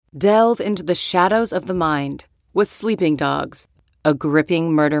Delve into the shadows of the mind with Sleeping Dogs, a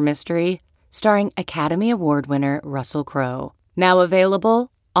gripping murder mystery starring Academy Award winner Russell Crowe. Now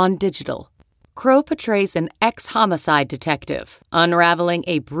available on digital. Crowe portrays an ex-homicide detective unraveling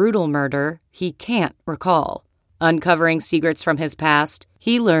a brutal murder he can't recall. Uncovering secrets from his past,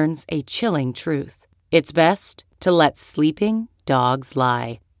 he learns a chilling truth. It's best to let sleeping dogs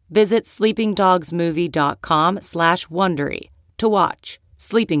lie. Visit sleepingdogsmovie.com/Wondery to watch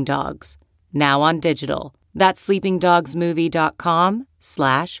Sleeping Dogs, now on digital. That's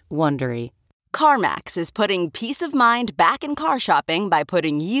sleepingdogsmovie.com/Wondery. CarMax is putting peace of mind back in car shopping by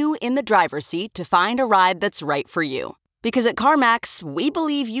putting you in the driver's seat to find a ride that's right for you. Because at CarMax, we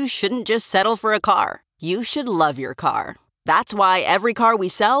believe you shouldn't just settle for a car. You should love your car. That's why every car we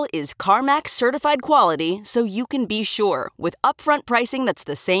sell is CarMax certified quality, so you can be sure with upfront pricing that's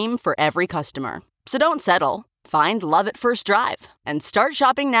the same for every customer. So don't settle. Find love at first drive and start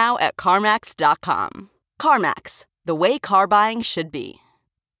shopping now at CarMax.com. CarMax, the way car buying should be.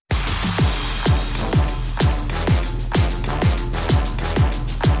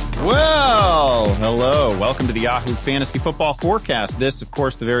 Well, hello. Welcome to the Yahoo Fantasy Football Forecast. This, of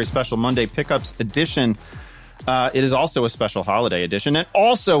course, the very special Monday Pickups edition. It is also a special holiday edition and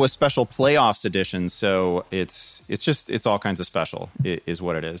also a special playoffs edition. So it's all kinds of special is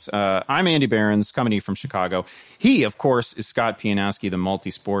what it is. I'm Andy Behrens, coming to you from Chicago. He, of course, is Scott Pianowski, the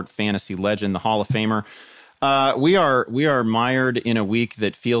multi-sport fantasy legend, the Hall of Famer. We are mired in a week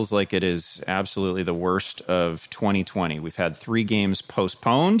that feels like it is absolutely the worst of 2020. We've had 3 games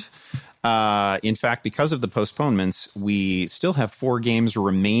postponed. In fact, because of the postponements, we still have 4 games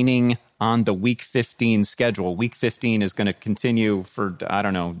remaining on the Week 15 schedule. Week 15 is going to continue for, I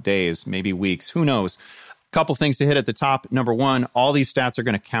don't know, days, maybe weeks. Who knows? Couple things to hit at the top. Number one, all these stats are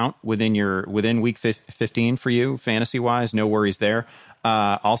going to count within Week 15 for you, fantasy-wise. No worries there.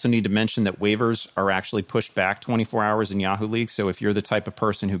 Also need to mention that waivers are actually pushed back 24 hours in Yahoo League. So if you're the type of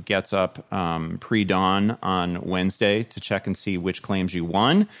person who gets up pre-dawn on Wednesday to check and see which claims you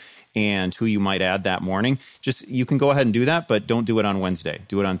won and who you might add that morning, you can go ahead and do that, but don't do it on Wednesday.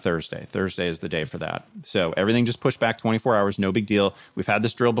 Do it on Thursday. Thursday is the day for that. So everything just pushed back 24 hours. No big deal. We've had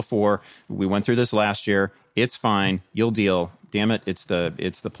this drill before. We went through this last year. It's fine. You'll deal. Damn it. It's the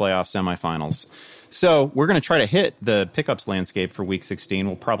playoff semifinals. So we're going to try to hit the pickups landscape for Week 16.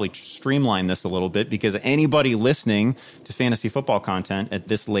 We'll probably streamline this a little bit because anybody listening to fantasy football content at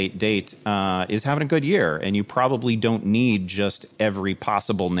this late date is having a good year, and you probably don't need just every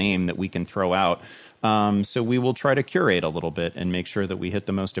possible name that we can throw out. So we will try to curate a little bit and make sure that we hit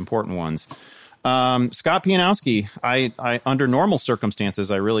the most important ones. Scott Pianowski, I under normal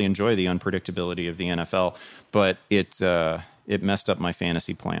circumstances, I really enjoy the unpredictability of the NFL, but it messed up my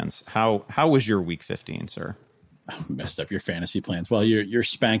fantasy plans. How was your Week 15, sir? Messed up your fantasy plans. Well, you're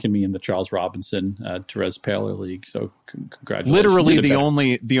spanking me in the Charles Robinson Therese Paler League, so congratulations. Literally the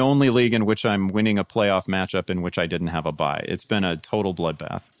only league in which I'm winning a playoff matchup in which I didn't have a bye. It's been a total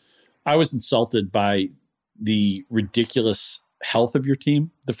bloodbath. I was insulted by the ridiculous health of your team.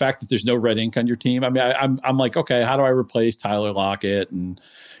 The fact that there's no red ink on your team. I mean, I'm like, okay, how do I replace Tyler Lockett? And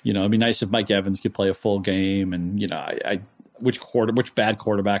it'd be nice if Mike Evans could play a full game. And which bad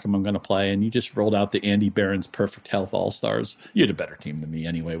quarterback am I going to play? And you just rolled out the Andy Behrens Perfect Health All-Stars. You had a better team than me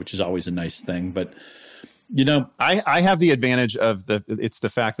anyway, which is always a nice thing. But, I have the advantage of it's the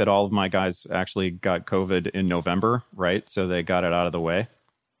fact that all of my guys actually got COVID in November, right? So they got it out of the way.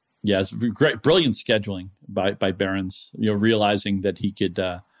 Yeah, it's great, brilliant scheduling by Behrens, realizing that he could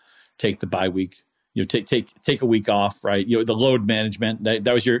take the bye week, take a week off, right? The load management,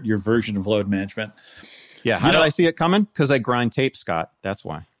 that was your version of load management. Yeah. How did I see it coming? Because I grind tape, Scott. That's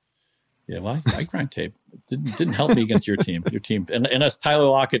why. Yeah, well, I grind tape. It didn't help me against your team. Your team, unless Tyler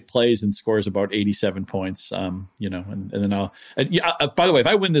Lockett plays and scores about 87 points, and then I'll. By the way, if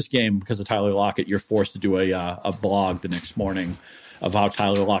I win this game because of Tyler Lockett, you're forced to do a blog the next morning of how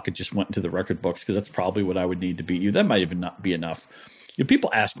Tyler Lockett just went into the record books, because that's probably what I would need to beat you. That might even not be enough.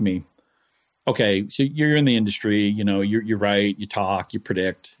 People ask me, okay, so you're in the industry, you're right, you talk, you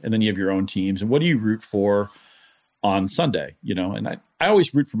predict, and then you have your own teams. And what do you root for on Sunday? And I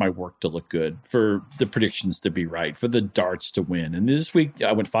always root for my work to look good, for the predictions to be right, for the darts to win. And this week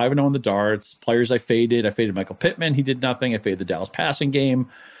I went 5-0 in the darts. Players I faded Michael Pittman. He did nothing. I faded the Dallas passing game.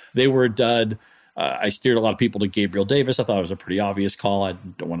 They were a dud. I steered a lot of people to Gabriel Davis. I thought it was a pretty obvious call. I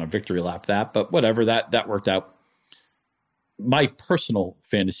don't want to victory lap that, but whatever, that worked out. My personal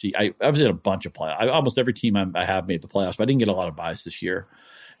fantasy, I was in a bunch of playoffs. Almost every team I have made the playoffs, but I didn't get a lot of buys this year.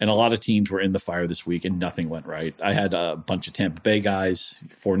 And a lot of teams were in the fire this week, and nothing went right. I had a bunch of Tampa Bay guys.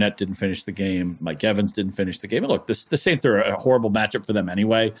 Fournette didn't finish the game. Mike Evans didn't finish the game. And look, the Saints are a horrible matchup for them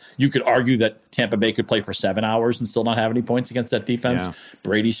anyway. You could argue that Tampa Bay could play for 7 hours and still not have any points against that defense. Yeah.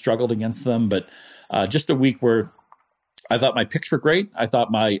 Brady struggled against them. But just a week where I thought my picks were great. I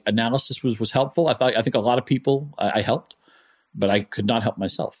thought my analysis was helpful. I think a lot of people I helped, but I could not help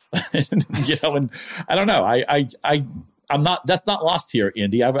myself. And I don't know. I'm not. That's not lost here,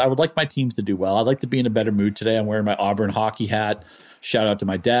 Andy. I would like my teams to do well. I'd like to be in a better mood today. I'm wearing my Auburn hockey hat. Shout out to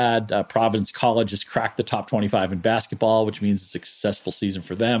my dad. Providence College has cracked the top 25 in basketball, which means a successful season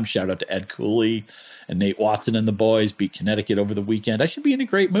for them. Shout out to Ed Cooley and Nate Watson and the boys. Beat Connecticut over the weekend. I should be in a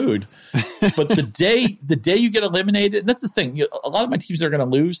great mood. But the day you get eliminated, and that's the thing. A lot of my teams are going to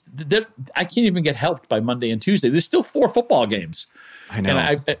lose. I can't even get helped by Monday and Tuesday. There's still 4 football games. I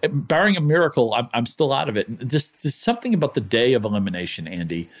know. And barring a miracle, I'm still out of it. Just something about the day of elimination,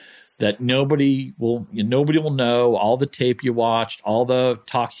 Andy, that nobody will know. All the tape you watched, all the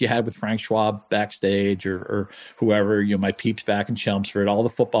talks you had with Frank Schwab backstage or whoever, my peeps back in Chelmsford, all the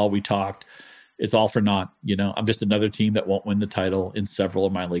football we talked, it's all for naught. I'm just another team that won't win the title in several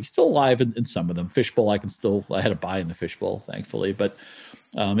of my leagues. Still alive in some of them. Fishbowl, I had a bye in the Fishbowl, thankfully, but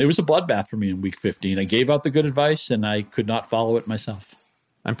it was a bloodbath for me in week 15. I gave out the good advice and I could not follow it myself.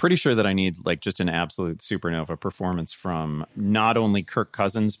 I'm pretty sure that I need just an absolute supernova performance from not only Kirk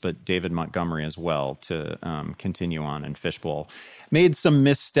Cousins, but David Montgomery as well to continue on in Fishbowl. Made some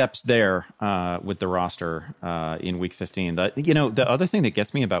missteps there with the roster in week 15. The other thing that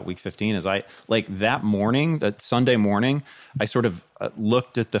gets me about week 15 is that Sunday morning, I sort of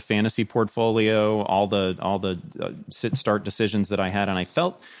looked at the fantasy portfolio, all the sit-start decisions that I had, and I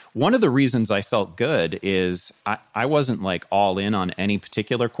felt one of the reasons I felt good is I wasn't all in on any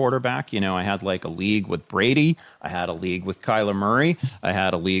particular quarterback. I had a league with Brady. I had a league with Kyler Murray. I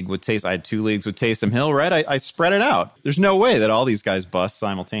had a league with Taysom. I had 2 leagues with Taysom Hill, right? I spread it out. There's no way that all these guys bust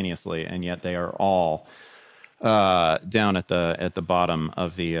simultaneously, and yet they are all down at the bottom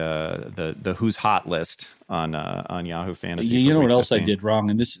of the who's hot list on Yahoo Fantasy. You know what else 15. I did wrong,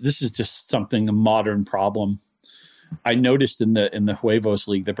 and this is just a modern problem. I noticed in the Huevos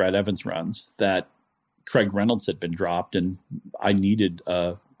League that Brad Evans runs that Craig Reynolds had been dropped, and I needed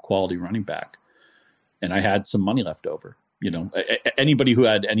a quality running back, and I had some money left over. Anybody who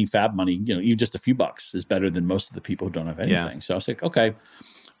had any fab money, even just a few bucks is better than most of the people who don't have anything. Yeah. So I was like, okay.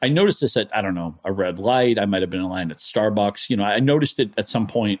 I noticed this at, I don't know, a red light. I might have been in line at Starbucks. I noticed it at some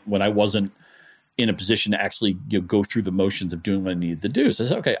point when I wasn't in a position to actually go through the motions of doing what I needed to do. So I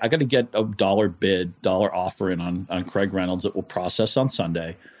said, okay, I got to get a $1 offer in on Craig Reynolds that will process on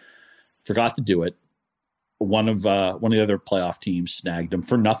Sunday. Forgot to do it. One of the other playoff teams snagged him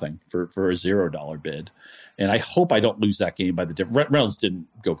for nothing, for a $0 bid. And I hope I don't lose that game by the difference. Reynolds didn't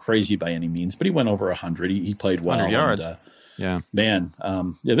go crazy by any means, but he went over 100. He played well. 100 yards. Yeah, man.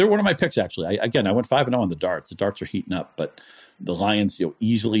 They're one of my picks, actually. I went 5-0 on the darts. The darts are heating up, but the Lions,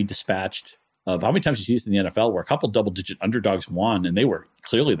 easily dispatched. Of how many times you see this in the NFL where a couple double-digit underdogs won, and they were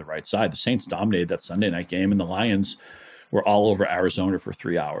clearly the right side. The Saints dominated that Sunday night game, and the Lions were all over Arizona for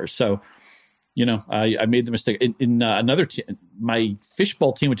 3 hours. So, I made the mistake. In another my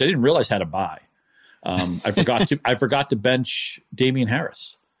Fishbowl team, which I didn't realize had a bye, I forgot to bench Damian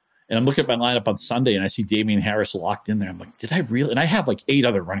Harris. And I'm looking at my lineup on Sunday, and I see Damian Harris locked in there. I'm like, did I really? And I have 8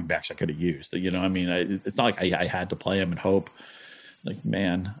 other running backs I could have used. It's not like I had to play him and hope.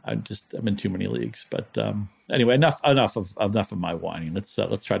 Man, I'm in too many leagues. But anyway, enough of my whining. Let's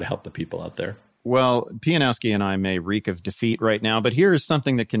try to help the people out there. Well, Pianowski and I may reek of defeat right now, but here's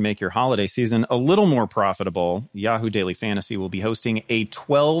something that can make your holiday season a little more profitable. Yahoo Daily Fantasy will be hosting a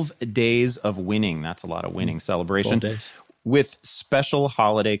 12 days of winning. That's a lot of winning celebration. 12 days. With special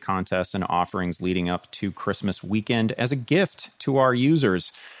holiday contests and offerings leading up to Christmas weekend as a gift to our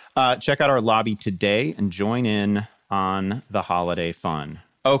users. Check out our lobby today and join in on the holiday fun.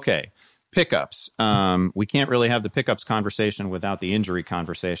 Okay, pickups. We can't really have the pickups conversation without the injury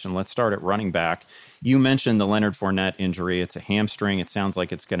conversation. Let's start at running back. You mentioned the Leonard Fournette injury. It's a hamstring. It sounds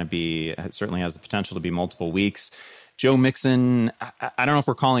like it certainly has the potential to be multiple weeks. Joe Mixon, I don't know if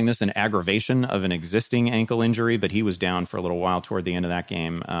we're calling this an aggravation of an existing ankle injury, but he was down for a little while toward the end of that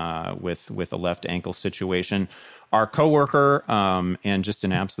game with a left ankle situation. Our coworker and just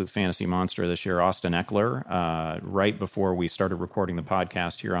an absolute fantasy monster this year, Austin Eckler, right before we started recording the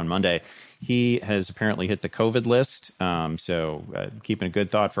podcast here on Monday, he has apparently hit the COVID list. So keeping a good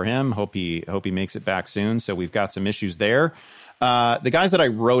thought for him. Hope he makes it back soon. So we've got some issues there. The guys that I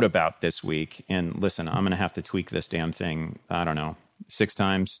wrote about this week, and listen, I'm going to have to tweak this damn thing, I don't know, 6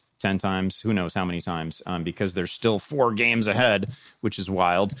 times, 10 times, who knows how many times, because there's still 4 games ahead, which is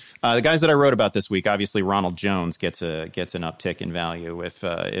wild. The guys that I wrote about this week, obviously Ronald Jones gets an uptick in value if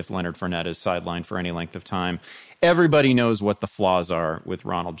Leonard Fournette is sidelined for any length of time. Everybody knows what the flaws are with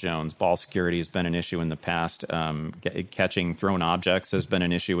Ronald Jones. Ball security has been an issue in the past. Catching thrown objects has been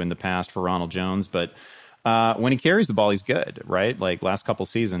an issue in the past for Ronald Jones, but when he carries the ball, he's good, right? Like last couple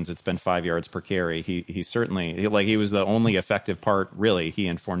seasons, it's been 5 yards per carry. He certainly, he was the only effective part, really, he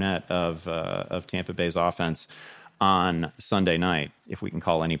and Fournette of Tampa Bay's offense on Sunday night, if we can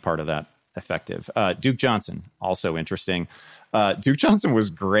call any part of that effective. Duke Johnson, also interesting. Duke Johnson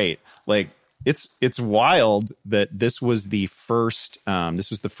was great. Like, it's wild that this was the first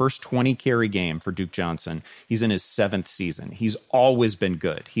 20 carry game for Duke Johnson. He's in his 7th season. He's always been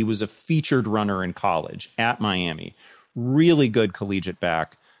good. He was a featured runner in college at Miami. Really good collegiate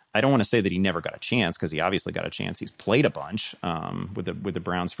back. I don't want to say that he never got a chance, because he obviously got a chance. He's played a bunch with the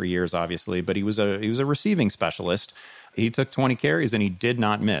Browns for years, obviously, but he was a receiving specialist. He took 20 carries and he did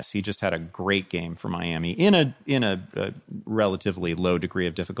not miss. He just had a great game for Miami in a relatively low degree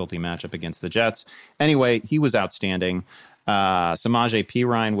of difficulty matchup against the Jets. Anyway, he was outstanding. Samaje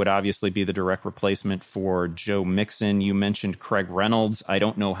Perine would obviously be the direct replacement for Joe Mixon. You mentioned Craig Reynolds. I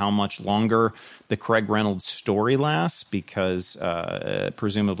don't know how much longer the Craig Reynolds story lasts, because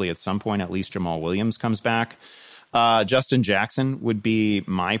presumably at some point at least Jamal Williams comes back. Justin Jackson would be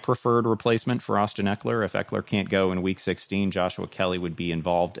my preferred replacement for Austin Eckler. If Eckler can't go in Week 16, Joshua Kelly would be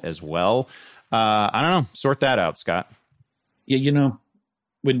involved as well. I don't know. Sort that out, Scott. Yeah,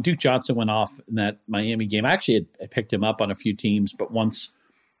 when Duke Johnson went off in that Miami game, I picked him up on a few teams, but once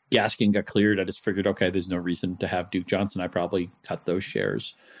Gaskin got cleared, I just figured, okay, there's no reason to have Duke Johnson. I probably cut those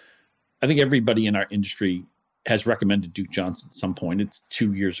shares. I think everybody in our industry has recommended Duke Johnson at some point. It's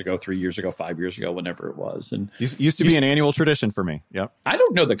 2 years ago, 3 years ago, 5 years ago, whenever it was. And it used to be an annual tradition for me. Yep. I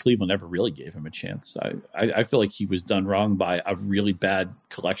don't know that Cleveland ever really gave him a chance. I feel like he was done wrong by a really bad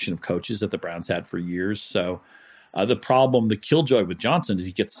collection of coaches that the Browns had for years. So the killjoy with Johnson is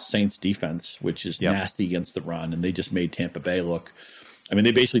he gets the Saints defense, which is nasty against the run. And they just made Tampa Bay look,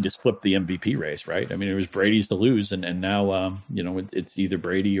 they basically just flipped the MVP race, right? It was Brady's to lose. And now, it's either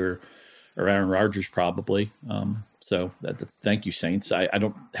Brady or Aaron Rodgers probably. So that's thank you, Saints. I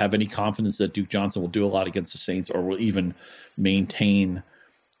don't have any confidence that Duke Johnson will do a lot against the Saints or will even maintain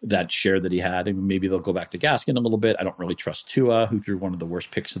that share that he had. Maybe they'll go back to Gaskin a little bit. I don't really trust Tua, who threw one of the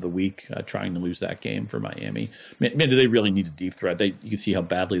worst picks of the week, trying to lose that game for Miami. Man, do they really need a deep threat? You can see how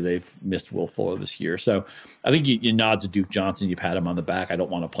badly they've missed Will Fuller this year. So I think you nod to Duke Johnson. You've had him on the back. I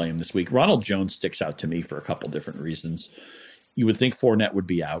don't want to play him this week. Ronald Jones sticks out to me for a couple different reasons. You would think Fournette would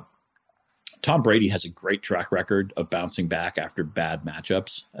be out. Tom Brady has a great track record of bouncing back after bad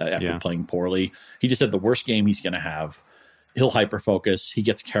matchups, after playing poorly. He just had the worst game he's going to have. He'll hyper-focus. He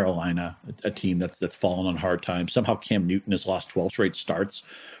gets Carolina, a team that's fallen on hard times. Somehow Cam Newton has lost 12 straight starts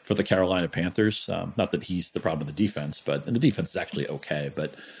for the Carolina Panthers. Not that he's the problem with the defense, but the defense is actually okay.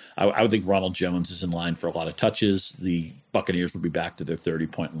 But I would think Ronald Jones is in line for a lot of touches. The Buccaneers will be back to their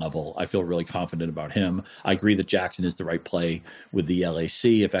 30-point level. I feel really confident about him. I agree that Jackson is the right play with the LAC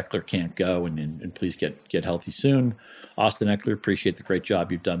if Eckler can't go, and please get healthy soon. Austin Eckler, appreciate the great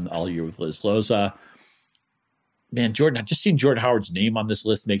job you've done all year with Liz Loza. Man, Jordan, I've just seen Jordan Howard's name on this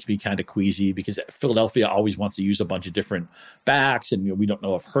list makes me kind of queasy, because Philadelphia always wants to use a bunch of different backs, and we don't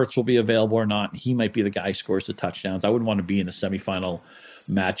know if Hurts will be available or not. He might be the guy who scores the touchdowns. I wouldn't want to be in a semifinal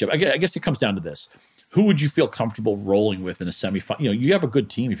matchup. I guess it comes down to this. Who would you feel comfortable rolling with in a semifinal? You have a good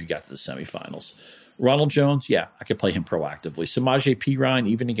team if you got to the semifinals. Ronald Jones, yeah, I could play him proactively. Samaje Perine,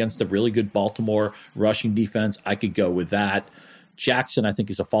 even against a really good Baltimore rushing defense, I could go with that. Jackson, I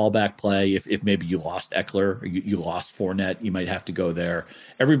think, is a fallback play. If maybe you lost Eckler or you lost Fournette, you might have to go there.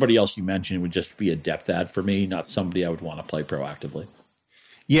 Everybody else you mentioned would just be a depth add for me, not somebody I would want to play proactively.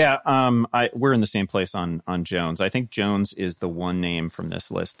 Yeah, we're in the same place on Jones. I think Jones is the one name from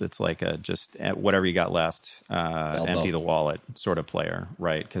this list that's like just whatever you got left, empty the wallet sort of player,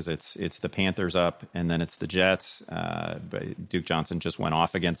 right? Because it's the Panthers up, and then it's the Jets. But Duke Johnson just went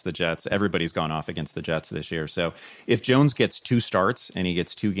off against the Jets. Everybody's gone off against the Jets this year. So if Jones gets 2 starts and he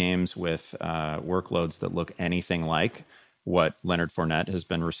gets 2 games with workloads that look anything like what Leonard Fournette has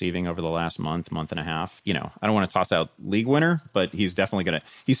been receiving over the last month and a half, I don't want to toss out league winner, but he's certainly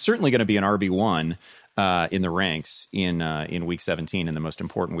going to be an RB1. in the ranks in week 17, in the most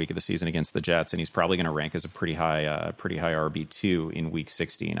important week of the season against the Jets, and he's probably going to rank as a pretty high RB2 in week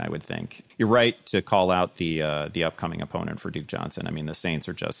 16, I would think. You're right to call out the upcoming opponent for Duke Johnson. I mean, the Saints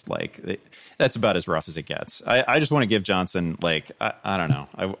are just that's about as rough as it gets. I just want to give Johnson I don't know.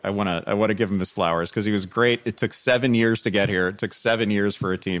 I want to give him his flowers because he was great. It took 7 years to get here. It took 7 years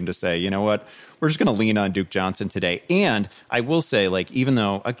for a team to say, you know what, we're just going to lean on Duke Johnson today. And I will say, even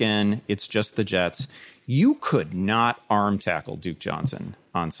though, again, it's just the Jets, you could not arm tackle Duke Johnson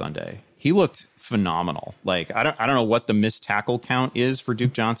on Sunday. He looked phenomenal. I don't know what the missed tackle count is for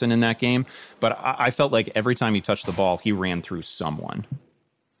Duke Johnson in that game, but I felt like every time he touched the ball, he ran through someone.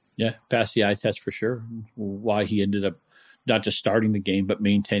 Yeah, passed the eye test for sure. Why he ended up not just starting the game, but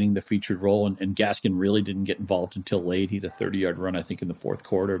maintaining the featured role. And Gaskin really didn't get involved until late. He had a 30-yard run, I think, in the fourth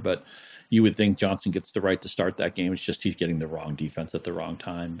quarter. But you would think Johnson gets the right to start that game. It's just he's getting the wrong defense at the wrong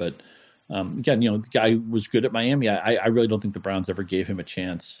time. But again, the guy was good at Miami. I really don't think the Browns ever gave him a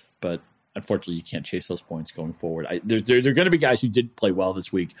chance. But unfortunately, you can't chase those points going forward. There are going to be guys who did play well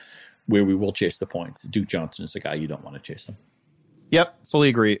this week where we will chase the points. Duke Johnson is the guy you don't want to chase them. Yep, fully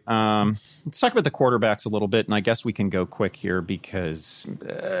agree. Let's talk about the quarterbacks a little bit, and I guess we can go quick here because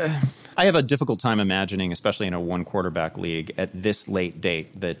I have a difficult time imagining, especially in a one-quarterback league at this late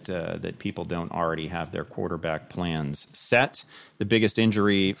date, that people don't already have their quarterback plans set. The biggest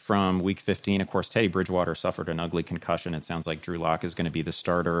injury from Week 15, of course, Teddy Bridgewater suffered an ugly concussion. It sounds like Drew Lock is going to be the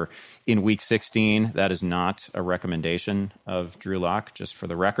starter in Week 16. That is not a recommendation of Drew Lock, just for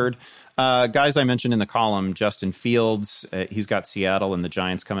the record. Guys I mentioned in the column, Justin Fields, he's got Seattle and the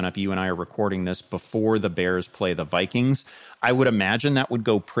Giants coming up. You and I are recording this before the Bears play the Vikings. I would imagine that would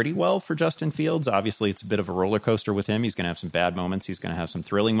go pretty well for Justin Fields. Obviously, it's a bit of a roller coaster with him. He's going to have some bad moments. He's going to have some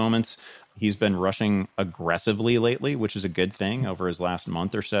thrilling moments. He's been rushing aggressively lately, which is a good thing. Over his last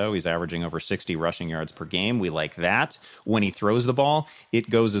month or so, he's averaging over 60 rushing yards per game. We like that. When he throws the ball, it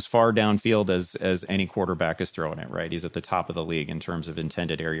goes as far downfield as any quarterback is throwing it, right? He's at the top of the league in terms of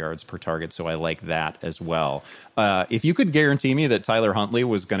intended air yards per target, so I like that as well. If you could guarantee me that Tyler Huntley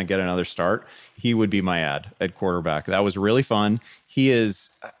was going to get another start, he would be my ad at quarterback. That was really fun. He is...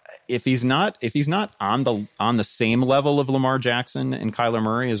 If he's not on the same level of Lamar Jackson and Kyler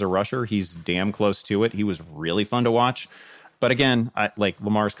Murray as a rusher, he's damn close to it. He was really fun to watch. But again,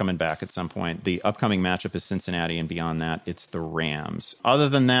 Lamar's coming back at some point. The upcoming matchup is Cincinnati, and beyond that, it's the Rams. Other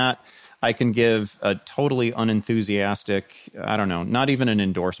than that, I can give a totally unenthusiastic, I don't know, not even an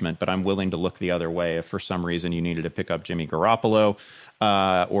endorsement, but I'm willing to look the other way if for some reason you needed to pick up Jimmy Garoppolo,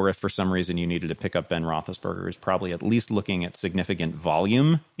 or if for some reason you needed to pick up Ben Roethlisberger, who's probably at least looking at significant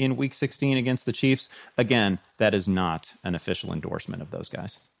volume in Week 16 against the Chiefs. Again, that is not an official endorsement of those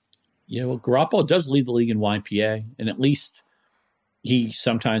guys. Yeah, well, Garoppolo does lead the league in YPA, and at least he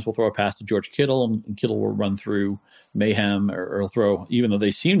sometimes will throw a pass to George Kittle, and Kittle will run through mayhem or throw, even though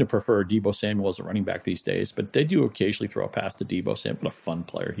they seem to prefer Deebo Samuel as a running back these days, but they do occasionally throw a pass to Deebo Samuel. What a fun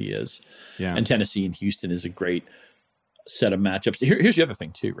player he is. Yeah. And Tennessee and Houston is a great set of matchups. Here's the other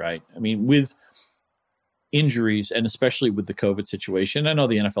thing too, right? I mean, with injuries and especially with the COVID situation, I know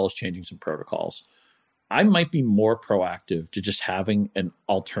the NFL is changing some protocols. I might be more proactive to just having an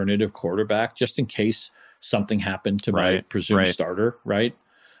alternative quarterback just in case something happened to my presumed starter, right?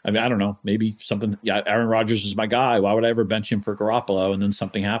 I mean, I don't know, maybe something, Aaron Rodgers is my guy. Why would I ever bench him for Garoppolo? And then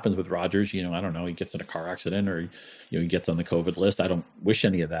something happens with Rodgers, I don't know, he gets in a car accident or, he gets on the COVID list. I don't wish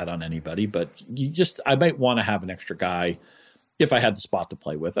any of that on anybody, but I might want to have an extra guy if I had the spot to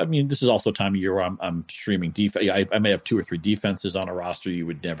play with. I mean, this is also a time of year where I'm streaming defense. I may have 2 or 3 defenses on a roster. You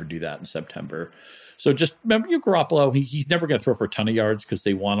would never do that in September. So just remember Garoppolo, he's never going to throw for a ton of yards because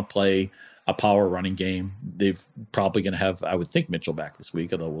they want to play a power running game. They've probably going to have, I would think, Mitchell back this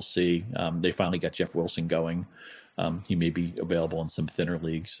week, although we'll see. They finally got Jeff Wilson going. He may be available in some thinner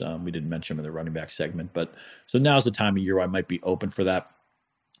leagues. We didn't mention him in the running back segment, but so now's the time of year where I might be open for that.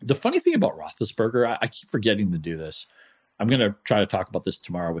 The funny thing about Roethlisberger, I keep forgetting to do this. I'm going to try to talk about this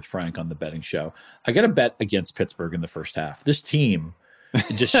tomorrow with Frank on the betting show. I got a bet against Pittsburgh in the first half. This team,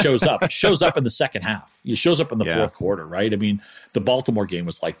 it just shows up in the second half. It shows up in the fourth quarter, right? I mean, the Baltimore game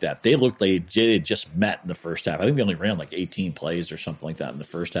was like that. They looked like they had just met in the first half. I think they only ran like 18 plays or something like that in the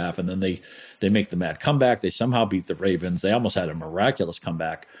first half. And then they make the mad comeback. They somehow beat the Ravens. They almost had a miraculous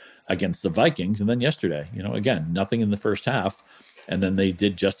comeback against the Vikings. And then yesterday, again, nothing in the first half. And then they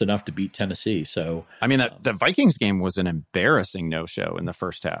did just enough to beat Tennessee. So, I mean, the Vikings game was an embarrassing no-show in the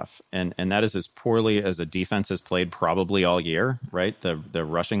first half. And that is as poorly as a defense has played probably all year, right? The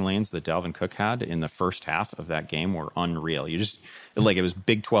rushing lanes that Dalvin Cook had in the first half of that game were unreal. You just, like, it was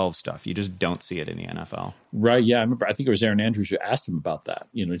Big 12 stuff. You just don't see it in the NFL. Right, yeah. I think it was Aaron Andrews who asked him about that.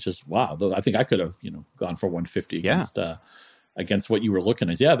 It's just, wow. I think I could have, gone for 150 against what you were looking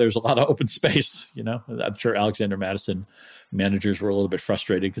at. Yeah, there's a lot of open space. I'm sure Alexander Mattison managers were a little bit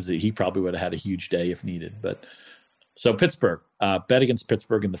frustrated because he probably would have had a huge day if needed. But so Pittsburgh, bet against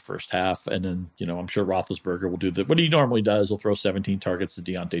Pittsburgh in the first half. And then, I'm sure Roethlisberger will do what he normally does. He'll throw 17 targets to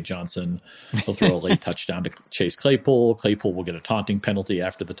Deontay Johnson. He'll throw a late touchdown to Chase Claypool. Claypool will get a taunting penalty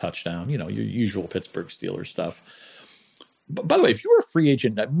after the touchdown. Your usual Pittsburgh Steelers stuff. But by the way, if you were a free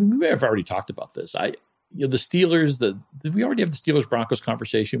agent, we may have already talked about this. The Steelers, we already have the Steelers-Broncos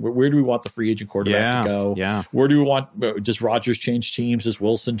conversation. Where do we want the free agent quarterback to go? Yeah. Where do we want, does Rodgers change teams? Does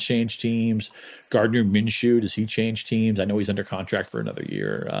Wilson change teams? Gardner Minshew, does he change teams? I know he's under contract for another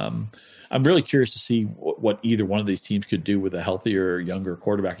year. I'm really curious to see what either one of these teams could do with a healthier, younger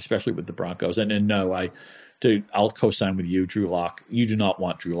quarterback, especially with the Broncos. And no, I'll co-sign with you, Drew Lock. You do not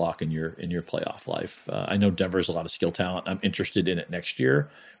want Drew Lock in your playoff life. I know Denver has a lot of skill talent. I'm interested in it next year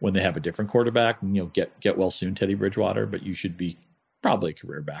when they have a different quarterback. Get well soon, Teddy Bridgewater, but you should be probably a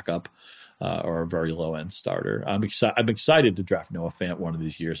career backup or a very low end starter. I'm excited to draft Noah Fant one of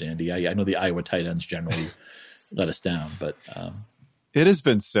these years, Andy. I know the Iowa tight ends generally let us down, but. It has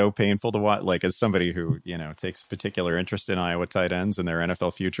been so painful to watch, like, as somebody who, takes particular interest in Iowa tight ends and their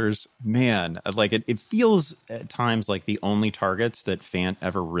NFL futures. Man, like, it feels at times like the only targets that Fant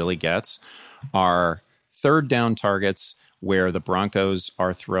ever really gets are third down targets where the Broncos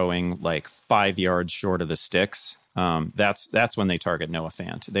are throwing like 5 yards short of the sticks. That's when they target Noah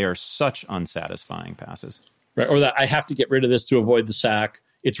Fant. They are such unsatisfying passes. Right, or that I have to get rid of this to avoid the sack.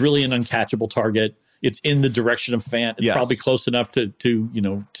 It's really an uncatchable target. It's in the direction of Fant. It's probably close enough to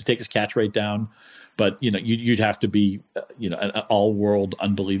take his catch rate down, but you'd have to be an all world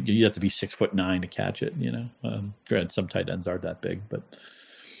unbelievable. You'd have to be 6'9" to catch it. Granted, some tight ends aren't that big, but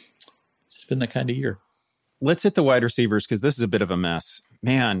it's been that kind of year. Let's hit the wide receivers because this is a bit of a mess.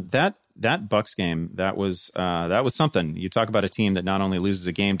 Man, that Bucks game, that was something. You talk about a team that not only loses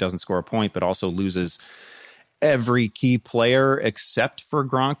a game, doesn't score a point, but also loses every key player except for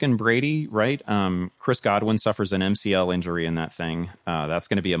Gronk and Brady, right? Chris Godwin suffers an MCL injury in that thing. That's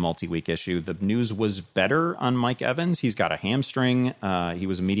going to be a multi-week issue. The news was better on Mike Evans. He's got a hamstring. He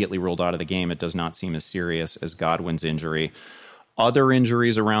was immediately ruled out of the game. It does not seem as serious as Godwin's injury. Other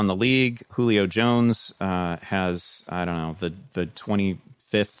injuries around the league, Julio Jones has, the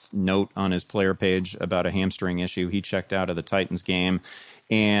 25th note on his player page about a hamstring issue. He checked out of the Titans game.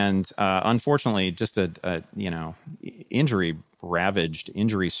 And unfortunately, just a injury-ravaged,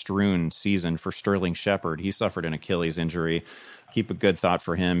 injury-strewn season for Sterling Shepard. He suffered an Achilles injury. Keep a good thought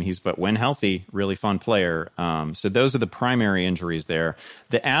for him. But when healthy, really fun player. So those are the primary injuries there.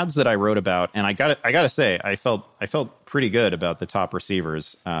 The ads that I wrote about, and I gotta say, I felt pretty good about the top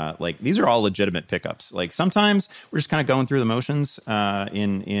receivers. These are all legitimate pickups. Like sometimes we're just kind of going through the motions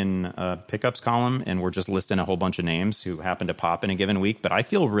in a pickups column, and we're just listing a whole bunch of names who happen to pop in a given week. But I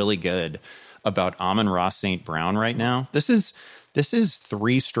feel really good about Amon-Ra St. Brown right now. This is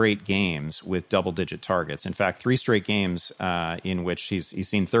 3 straight games with double-digit targets. In fact, 3 straight games in which he's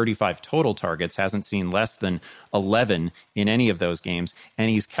seen 35 total targets, hasn't seen less than 11 in any of those games, and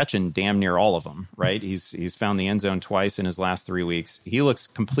he's catching damn near all of them, right? He's found the end zone twice in his last 3 weeks. He looks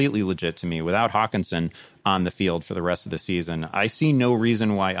completely legit to me. Without Hawkinson on the field for the rest of the season, I see no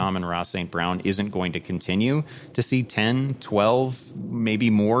reason why Amon-Ra St. Brown isn't going to continue to see 10, 12, maybe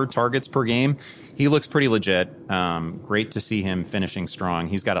more targets per game. He looks pretty legit. Great to see him finishing strong.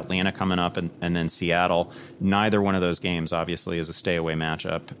 He's got Atlanta coming up and then Seattle. Neither one of those games, obviously, is a stay-away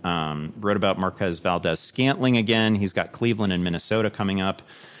matchup. Wrote about Marquez Valdes-Scantling again. He's got Cleveland and Minnesota coming up.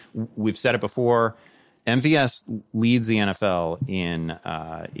 We've said it before. MVS leads the NFL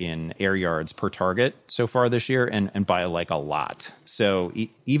in air yards per target so far this year, and by like a lot. So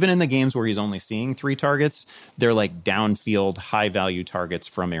even in the games where he's only seeing 3 targets, they're like downfield, high value targets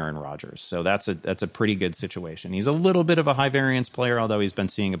from Aaron Rodgers. So that's a pretty good situation. He's a little bit of a high variance player, although he's been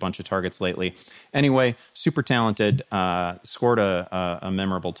seeing a bunch of targets lately. Anyway, super talented. Scored a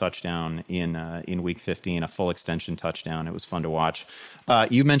memorable touchdown in Week 15, a full extension touchdown. It was fun to watch.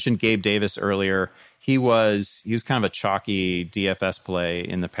 You mentioned Gabe Davis earlier. He was kind of a chalky DFS play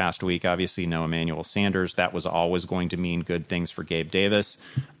in the past week. Obviously, no Emmanuel Sanders. That was always going to mean good things for Gabe Davis.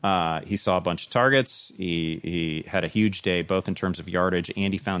 He saw a bunch of targets. He had a huge day, both in terms of yardage,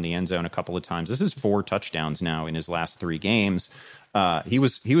 and he found the end zone a couple of times. This is 4 touchdowns now in his last 3 games. He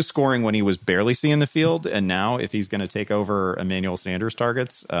was scoring when he was barely seeing the field, and now if he's going to take over Emmanuel Sanders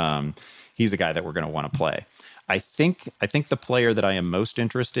targets, he's a guy that we're going to want to play. I think the player that I am most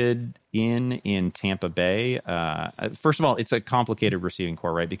interested in Tampa Bay, first of all, it's a complicated receiving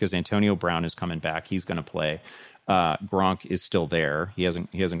core, right? Because Antonio Brown is coming back. He's going to play. Gronk is still there. He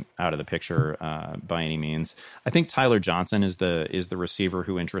hasn't out of the picture by any means. I think Tyler Johnson is the receiver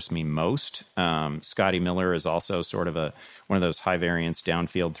who interests me most. Scotty Miller is also sort of one of those high variance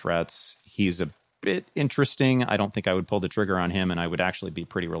downfield threats. He's a bit interesting. I don't think I would pull the trigger on him, and I would actually be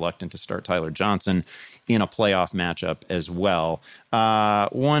pretty reluctant to start Tyler Johnson in a playoff matchup as well.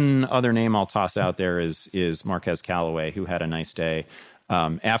 One other name I'll toss out there is Marquez Callaway, who had a nice day.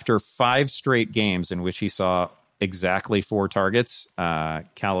 After 5 straight games in which he saw exactly 4 targets,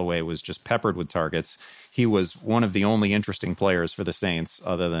 Callaway was just peppered with targets. He was one of the only interesting players for the Saints,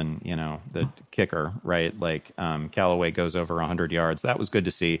 other than, the kicker, right? Like Callaway goes over 100 yards. That was good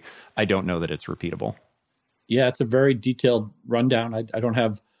to see. I don't know that it's repeatable. Yeah, it's a very detailed rundown. I don't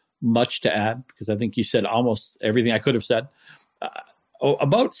have much to add because I think you said almost everything I could have said.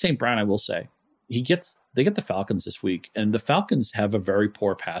 About St. Brown, I will say, they get the Falcons this week, and the Falcons have a very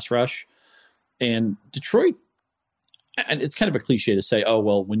poor pass rush. And Detroit, and it's kind of a cliche to say, oh,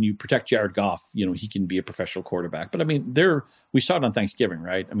 well, when you protect Jared Goff, he can be a professional quarterback. But I mean, we saw it on Thanksgiving,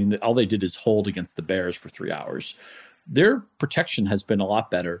 right? I mean, all they did is hold against the Bears for 3 hours. Their protection has been a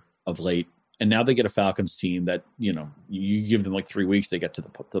lot better of late. And now they get a Falcons team that, you give them like 3 weeks, they get to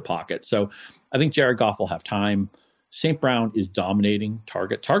the pocket. So I think Jared Goff will have time. St. Brown is dominating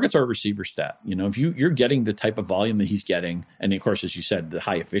targets. Targets are a receiver stat. If you're getting the type of volume that he's getting, and of course, as you said, the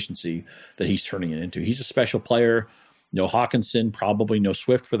high efficiency that he's turning it into, he's a special player. No Hawkinson, probably no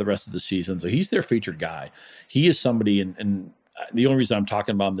Swift for the rest of the season. So he's their featured guy. He is somebody, and the only reason I'm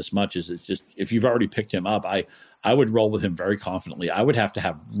talking about him this much is it's just, if you've already picked him up, I would roll with him very confidently. I would have to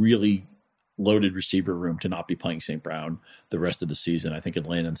have really loaded receiver room to not be playing St. Brown the rest of the season. I think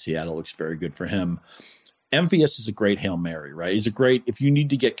Atlanta and Seattle looks very good for him. MVS is a great Hail Mary, right? He's a great, if you need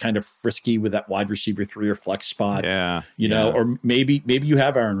to get kind of frisky with that wide receiver 3 or flex spot, or maybe you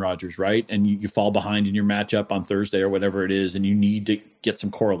have Aaron Rodgers, right? And you fall behind in your matchup on Thursday or whatever it is, and you need to get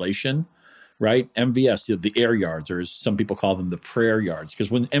some correlation, right? MVS, the air yards, or as some people call them, the prayer yards,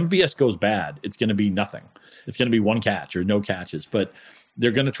 because when MVS goes bad, it's going to be nothing. It's going to be 1 catch or no catches, but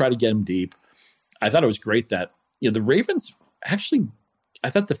they're going to try to get him deep. I thought it was great that the Ravens actually, I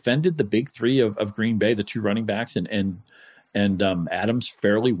thought, defended the big 3 of Green Bay, the 2 running backs and Adams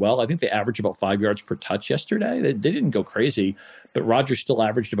fairly well. I think they averaged about 5 yards per touch yesterday. They didn't go crazy, but Rodgers still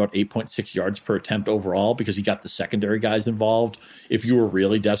averaged about 8.6 yards per attempt overall because he got the secondary guys involved. If you were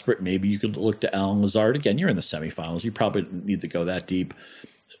really desperate, maybe you could look to Allen Lazard. Again, you're in the semifinals. You probably didn't need to go that deep.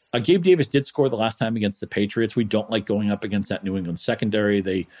 Gabe Davis did score the last time against the Patriots. We don't like going up against that New England secondary.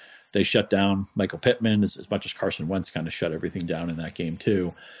 They shut down Michael Pittman as much as Carson Wentz kind of shut everything down in that game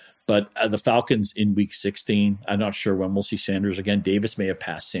too. But the Falcons in week 16, I'm not sure when we'll see Sanders again. Davis may have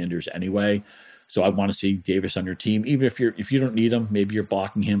passed Sanders anyway. So I want to see Davis on your team. Even if you don't need him, maybe you're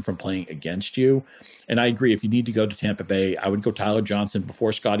blocking him from playing against you. And I agree, if you need to go to Tampa Bay, I would go Tyler Johnson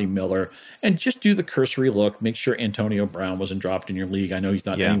before Scotty Miller and just do the cursory look. Make sure Antonio Brown wasn't dropped in your league. I know he's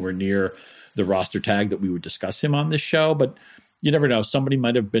not anywhere near the roster tag that we would discuss him on this show, but you never know. Somebody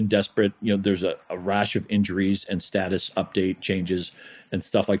might have been desperate. There's a rash of injuries and status update changes and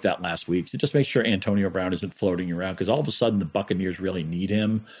stuff like that last week. So just make sure Antonio Brown isn't floating around, because all of a sudden the Buccaneers really need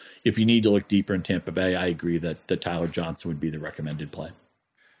him. If you need to look deeper in Tampa Bay, I agree that Tyler Johnson would be the recommended play.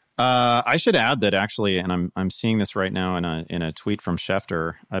 I should add that actually, and I'm seeing this right now in a tweet from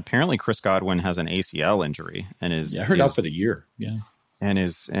Schefter. Apparently, Chris Godwin has an ACL injury and is I heard out for the year. Yeah. And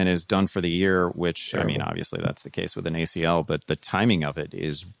is done for the year, which, terrible. I mean, obviously that's the case with an ACL, but the timing of it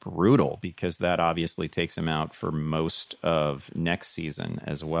is brutal because that obviously takes him out for most of next season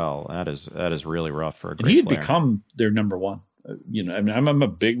as well. That is really rough for a great player. He had become their number one. I'm a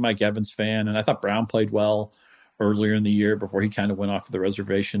big Mike Evans fan, and I thought Brown played well earlier in the year before he kind of went off the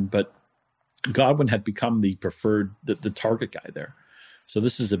reservation, but Godwin had become the preferred, the target guy there. So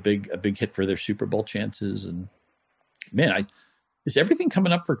this is a big hit for their Super Bowl chances. And man, is everything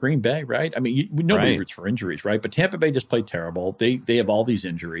coming up for Green Bay, right? I mean, nobody roots for injuries, right? But Tampa Bay just played terrible. They have all these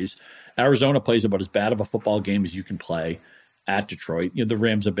injuries. Arizona plays about as bad of a football game as you can play at Detroit. The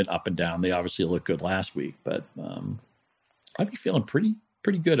Rams have been up and down. They obviously looked good last week, but I'd be feeling pretty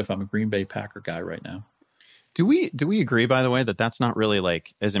pretty good if I'm a Green Bay Packer guy right now. Do we agree, by the way, that that's not really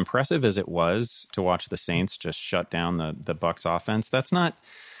like as impressive as it was to watch the Saints just shut down the Bucs offense? That's not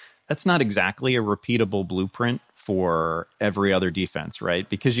exactly a repeatable blueprint for every other defense, right?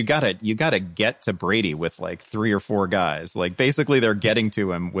 Because you gotta get to Brady with like 3 or 4 guys. Like basically they're getting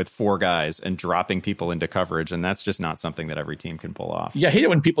to him with 4 guys and dropping people into coverage, and that's just not something that every team can pull off. Yeah, I hate it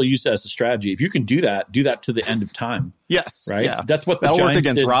when people use that as a strategy. If you can do that to the end of time. Yes, right. Yeah. That's what that'll Giants work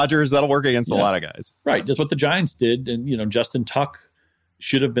against did. Rodgers. That'll work against a lot of guys. Right. That's what the Giants did, and Justin Tuck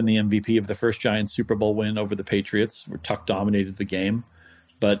should have been the MVP of the first Giants Super Bowl win over the Patriots, where Tuck dominated the game.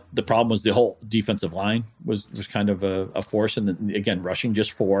 But the problem was the whole defensive line was kind of a force. And then, again, rushing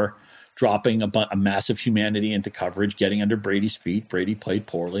just 4, dropping a massive humanity into coverage, getting under Brady's feet. Brady played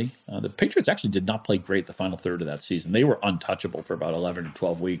poorly. The Patriots actually did not play great the final third of that season. They were untouchable for about 11 to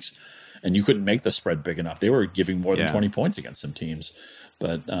 12 weeks, and you couldn't make the spread big enough. They were giving more than 20 points against some teams.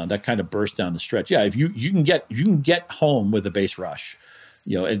 But that kind of burst down the stretch. Yeah, if you can get home with a base rush.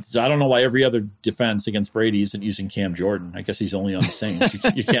 I don't know why every other defense against Brady isn't using Cam Jordan. I guess he's only on the Saints.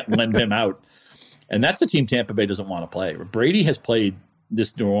 You can't lend him out. And that's the team Tampa Bay doesn't want to play. Brady has played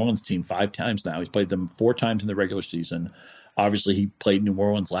this New Orleans team 5 times now. He's played them 4 times in the regular season. Obviously, he played New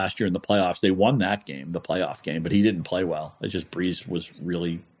Orleans last year in the playoffs. They won that game, the playoff game, but he didn't play well. It's just Breeze was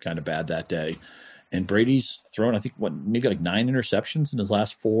really kind of bad that day. And Brady's thrown, I think, maybe like 9 interceptions in his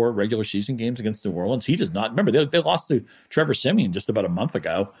last 4 regular season games against New Orleans. He does not remember. They lost to Trevor Siemian just about a month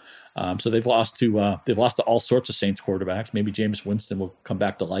ago, so they've lost to all sorts of Saints quarterbacks. Maybe Jameis Winston will come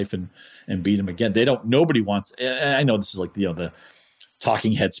back to life and beat him again. Nobody wants. And I know this is like the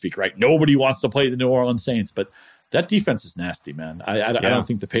talking head speak, right? Nobody wants to play the New Orleans Saints, but that defense is nasty, man. I don't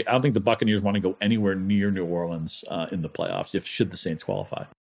think the Buccaneers want to go anywhere near New Orleans in the playoffs should the Saints qualify.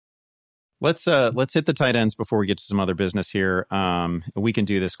 Let's hit the tight ends before we get to some other business here. We can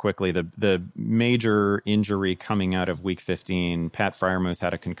do this quickly. The major injury coming out of Week 15, Pat Freiermuth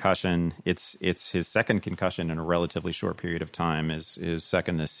had a concussion. It's his second concussion in a relatively short period of time. His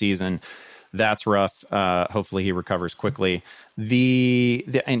second this season. That's rough. Hopefully he recovers quickly.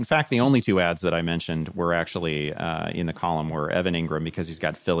 In fact, the only 2 ads that I mentioned were actually in the column were Evan Ingram, because he's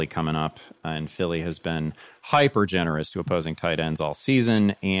got Philly coming up, and Philly has been hyper generous to opposing tight ends all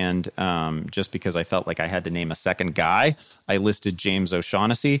season. And just because I felt like I had to name a second guy, I listed James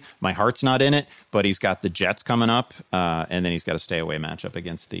O'Shaughnessy. My heart's not in it, but he's got the Jets coming up, and then he's got a stay away matchup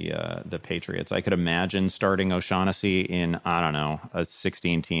against the Patriots. I could imagine starting O'Shaughnessy in, I don't know, a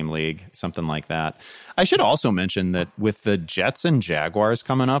 16-team league, something like that. I should also mention that with the Jets and Jaguars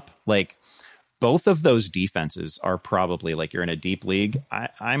coming up, like both of those defenses are probably, like, you're in a deep league,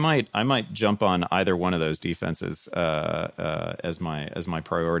 I might jump on either one of those defenses as my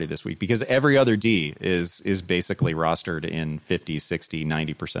priority this week, because every other D is basically rostered in 50, 60,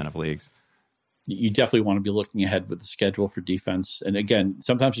 90% of leagues. You definitely want to be looking ahead with the schedule for defense. And again,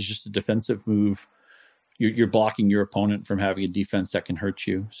 sometimes it's just a defensive move. You're blocking your opponent from having a defense that can hurt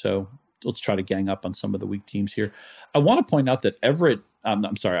you. So let's try to gang up on some of the weak teams here. I want to point out that Everett,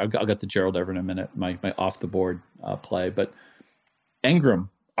 I'm sorry, I'll get to Gerald Everett in a minute, my off the board play, but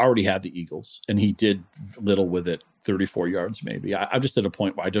Ingram already had the Eagles and he did little with it, 34 yards maybe. I'm just at a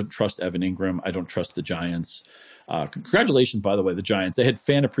point where I don't trust Evan Ingram. I don't trust the Giants. Congratulations, by the way, the Giants. They had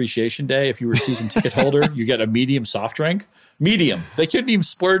Fan Appreciation Day. If you were a season ticket holder, you get a medium soft drink. Medium. They couldn't even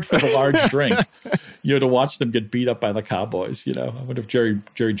splurge for the large drink. To watch them get beat up by the Cowboys. I wonder if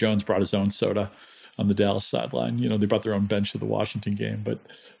Jerry Jones brought his own soda on the Dallas sideline. They brought their own bench to the Washington game. But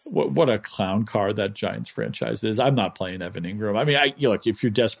what a clown car that Giants franchise is. I'm not playing Evan Ingram. I mean, look, if you're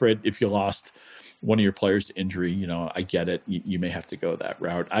desperate, if you lost one of your players to injury, I get it. You may have to go that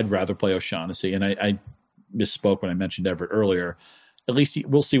route. I'd rather play O'Shaughnessy, and I misspoke when I mentioned Everett earlier. At least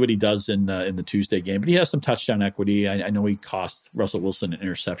we'll see what he does in the Tuesday game. But he has some touchdown equity. I know he cost Russell Wilson an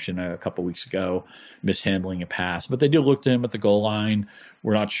interception a couple weeks ago, mishandling a pass. But they do look to him at the goal line.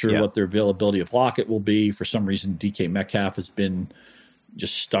 We're not sure what their availability of Lockett will be. For some reason, DK Metcalf has been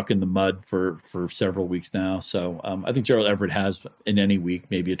just stuck in the mud for several weeks now. So I think Gerald Everett has, in any week,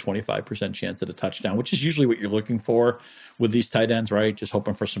 maybe a 25% chance at a touchdown, which is usually what you're looking for with these tight ends, right? Just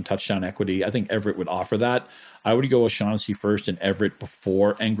hoping for some touchdown equity. I think Everett would offer that. I would go with Shaughnessy first and Everett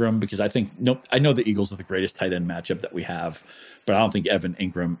before Ingram, because I know the Eagles are the greatest tight end matchup that we have, but I don't think Evan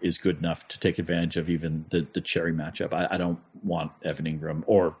Ingram is good enough to take advantage of even the cherry matchup. I don't want Evan Ingram,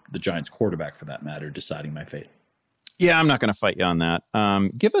 or the Giants quarterback for that matter, deciding my fate. Yeah, I'm not going to fight you on that.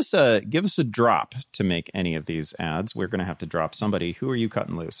 Give us a drop to make any of these ads. We're going to have to drop somebody. Who are you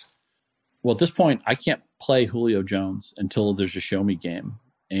cutting loose? Well, at this point, I can't play Julio Jones until there's a show me game.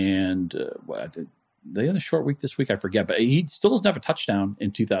 And they had a short week this week. I forget, but he still doesn't have a touchdown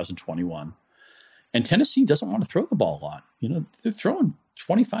in 2021. And Tennessee doesn't want to throw the ball a lot. They're throwing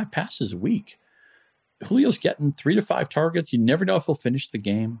 25 passes a week. Julio's getting 3 to 5 targets. You never know if he'll finish the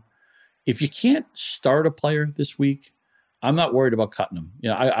game. If you can't start a player this week, I'm not worried about cutting him.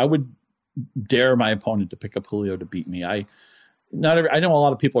 I would dare my opponent to pick up Julio to beat me. I know a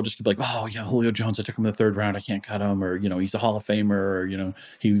lot of people are just gonna be like, oh yeah, Julio Jones, I took him in the 3rd round, I can't cut him, or he's a Hall of Famer, or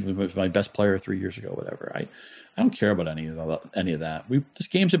he was my best player 3 years ago, whatever. I don't care about any of that. This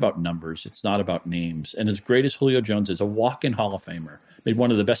game's about numbers. It's not about names. And as great as Julio Jones is, a walk-in Hall of Famer, made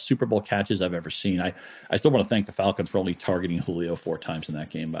one of the best Super Bowl catches I've ever seen. I still want to thank the Falcons for only targeting Julio 4 times in that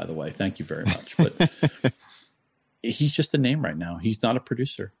game, by the way. Thank you very much. But he's just a name right now. He's not a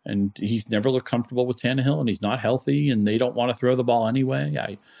producer, and he's never looked comfortable with Tannehill, and he's not healthy, and they don't want to throw the ball anyway.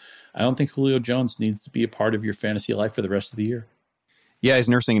 I don't think Julio Jones needs to be a part of your fantasy life for the rest of the year. Yeah, he's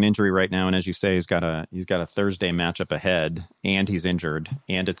nursing an injury right now, and as you say, he's got a Thursday matchup ahead, and he's injured,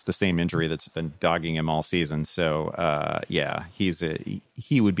 and it's the same injury that's been dogging him all season. So,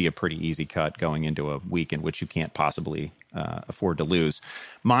 he would be a pretty easy cut going into a week in which you can't possibly afford to lose.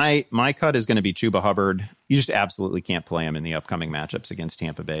 My cut is going to be Chuba Hubbard. You just absolutely can't play him in the upcoming matchups against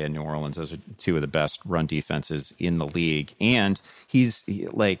Tampa Bay and New Orleans. Those are 2 of the best run defenses in the league, and he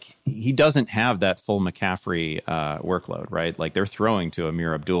doesn't have that full McCaffrey workload, right? Like, they're throwing to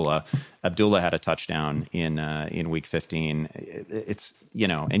Amir Abdullah. Abdullah had a touchdown in week 15. It's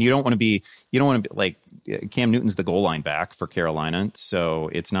and you don't want to be like Cam Newton's the goal line back for Carolina, so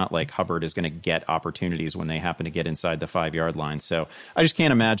it's not like Hubbard is going to get opportunities when they happen to get inside the 5-yard line. So I just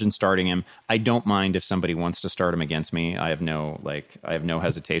can't imagine starting him. I don't mind if somebody wants to start him against me. I have no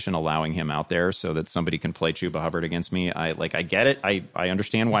hesitation allowing him out there so that somebody can play Chuba Hubbard against me. I get it. I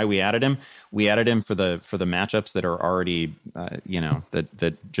understand why we added him. We added him for the matchups that are already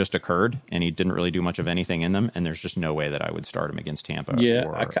that just occurred, and he didn't really do much of anything in them. And there's just no way that I would start him against Tampa. Yeah,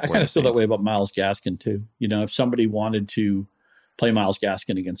 I kind of feel that way about Myles Gaskin too. If somebody wanted to play Myles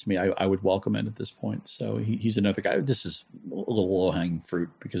Gaskin against me, I would welcome it at this point. So he's another guy. This is a little low-hanging fruit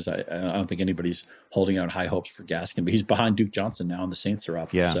because I don't think anybody's holding out high hopes for Gaskin, but he's behind Duke Johnson now, and the Saints are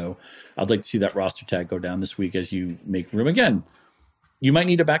up. Yeah. So I'd like to see that roster tag go down this week as you make room. Again, you might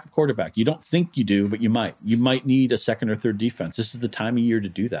need a backup quarterback. You don't think you do, but you might. You might need a 2nd or 3rd defense. This is the time of year to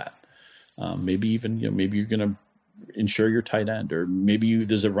do that. Maybe even, maybe you're going to insure your tight end, or maybe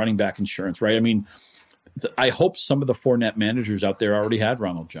there's a running back insurance, right? I mean, I hope some of the Fournette managers out there already had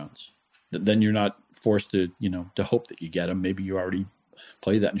Ronald Jones. Then you're not forced to, to hope that you get him. Maybe you already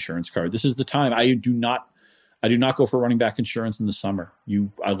play that insurance card. This is the time. I do not go for running back insurance in the summer.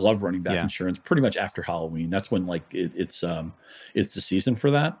 I love running back insurance pretty much after Halloween. That's when it's the season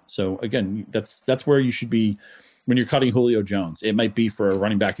for that. So again, that's where you should be when you're cutting Julio Jones. It might be for a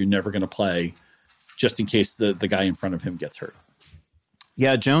running back you're never going to play, just in case the guy in front of him gets hurt.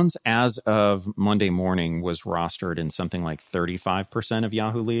 Yeah, Jones, as of Monday morning, was rostered in something like 35% of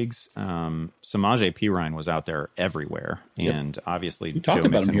Yahoo leagues. Samaje Perine was out there everywhere, and obviously we talked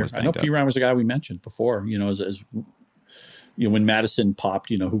about him here. I know Perine was a guy we mentioned before. As when Madison popped,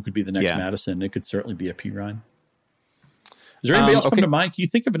 who could be the next Madison? It could certainly be a Perine. Is there anybody else come to mind? Can you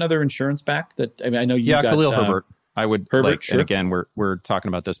think of another insurance back that? I know you got Khalil Herbert. I would Herbert, sure. And again, we're talking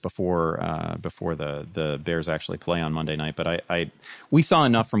about this before the Bears actually play on Monday night. But we saw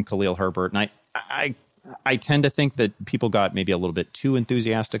enough from Khalil Herbert, and I tend to think that people got maybe a little bit too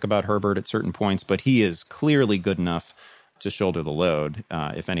enthusiastic about Herbert at certain points, but he is clearly good enough to shoulder the load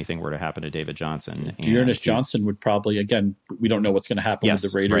if anything were to happen to David Johnson. Ernest Johnson would probably, again, we don't know what's going to happen with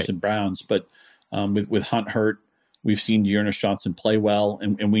the Raiders and Browns, but with Hunt hurt, we've seen Ernest Johnson play well,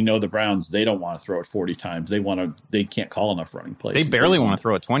 and we know the Browns, they don't want to throw it 40 times. They can't call enough running plays. They barely want to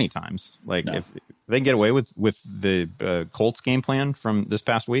throw it 20 times. If they can get away with the Colts game plan from this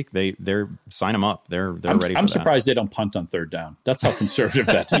past week, they're sign them up. They're ready for that. I'm surprised they don't punt on 3rd down. That's how conservative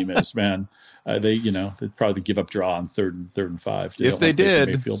that team is, man. They'd probably give up draw on 3rd and 5. If they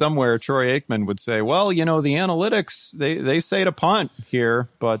did, somewhere Troy Aikman would say, well, the analytics, they say to punt here,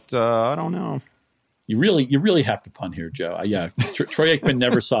 but I don't know. You really have to punt here, Joe. Troy Aikman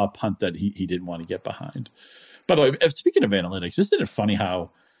never saw a punt that he didn't want to get behind. By the way, speaking of analytics, isn't it funny how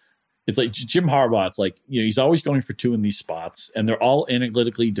it's like Jim Harbaugh? It's like, he's always going for 2 in these spots, and they're all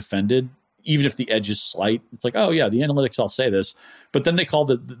analytically defended, even if the edge is slight. It's like, oh yeah, the analytics all say this, but then they call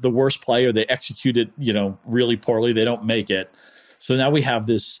the worst player. They execute it, really poorly. They don't make it. So now we have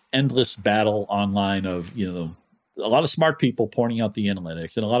this endless battle online of a lot of smart people pointing out the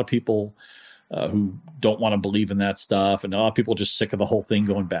analytics, and a lot of people who don't want to believe in that stuff. And people are just sick of the whole thing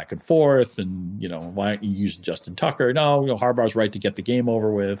going back and forth. And, why aren't you using Justin Tucker? No, Harbaugh's right to get the game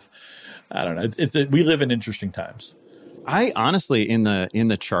over with. I don't know. We live in interesting times. I honestly, in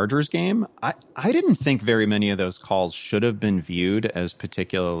the Chargers game, I didn't think very many of those calls should have been viewed as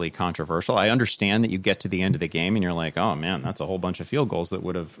particularly controversial. I understand that you get to the end of the game and you're like, oh man, that's a whole bunch of field goals that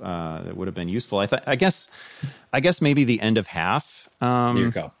would have been useful. I guess maybe the end of half. There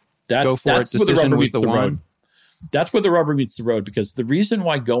you go. That's where the rubber meets the road. That's where the rubber meets the road, because the reason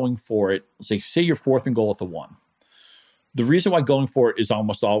why going for it, say you're 4th and goal at the 1, the reason why going for it is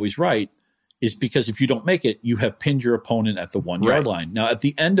almost always right is because if you don't make it, you have pinned your opponent at the 1 yard line. Now, at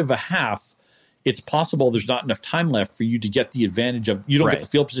the end of a half, it's possible there's not enough time left for you to get the advantage of, you don't get the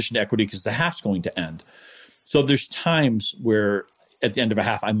field position equity because the half's going to end. So there's times where at the end of a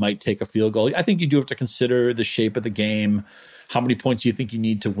half, I might take a field goal. I think you do have to consider the shape of the game. How many points do you think you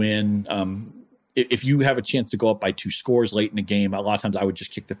need to win? If you have a chance to go up by 2 scores late in the game, a lot of times I would just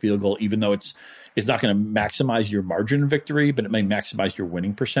kick the field goal, even though it's not going to maximize your margin of victory, but it may maximize your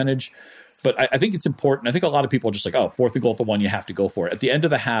winning percentage. But I think it's important. I think a lot of people are just like, 4th and goal at the 1, you have to go for it. At the end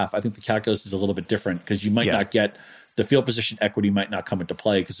of the half, I think the calculus is a little bit different, because you might not get the field position equity might not come into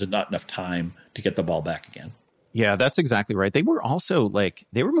play because there's not enough time to get the ball back again. Yeah, that's exactly right. They were also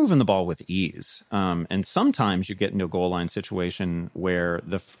they were moving the ball with ease. And sometimes you get into a goal line situation where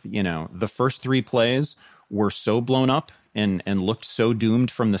the first 3 plays were so blown up and looked so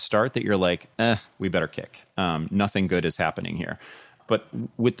doomed from the start that you're like, we better kick. Nothing good is happening here. But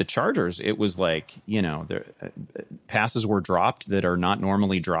with the Chargers, it was like, their passes were dropped that are not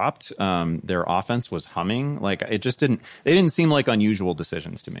normally dropped. Their offense was humming. Like, they didn't seem like unusual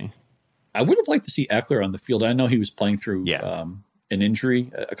decisions to me. I would have liked to see Eckler on the field. I know he was playing through an injury.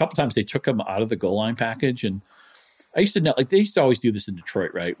 A couple times they took him out of the goal line package. And I used to know, they used to always do this in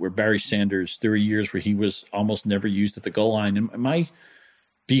Detroit, right? Where Barry Sanders, there were years where he was almost never used at the goal line. And my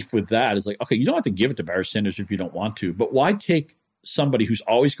beef with that is like, okay, you don't have to give it to Barry Sanders if you don't want to, but why take somebody who's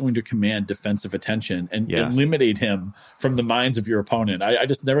always going to command defensive attention and eliminate him from the minds of your opponent? I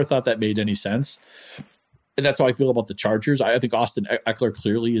just never thought that made any sense. And that's how I feel about the Chargers. I think Austin Eckler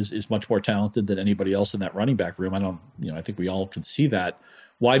clearly is much more talented than anybody else in that running back room. I think we all can see that.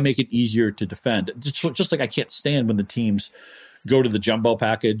 Why make it easier to defend? Just like I can't stand when the teams go to the jumbo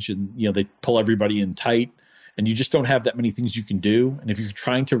package and, they pull everybody in tight, and you just don't have that many things you can do. And if you're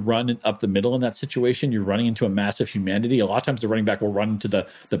trying to run up the middle in that situation, you're running into a massive humanity. A lot of times the running back will run into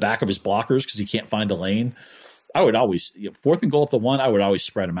the back of his blockers because he can't find a lane. I would always, 4th and goal at the 1, I would always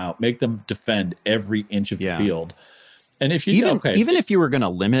spread them out, make them defend every inch of the field. And if you even if you were going to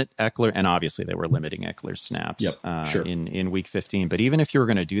limit Eckler, and obviously they were limiting Eckler's snaps in week 15, but even if you were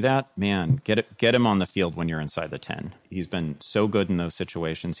going to do that, man, get him on the field when you're inside the 10. He's been so good in those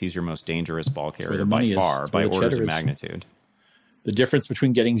situations. He's your most dangerous ball carrier by far, by orders of magnitude. The difference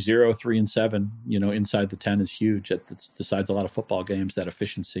between getting 0, 3, and 7, inside the 10 is huge. It decides a lot of football games, that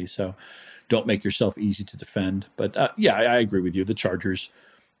efficiency. So don't make yourself easy to defend. But I agree with you. The Chargers,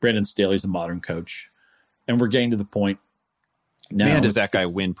 Brandon Staley's a modern coach, and we're getting to the point. Man, does that guy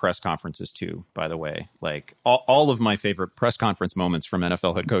win press conferences too, by the way. Like, all of my favorite press conference moments from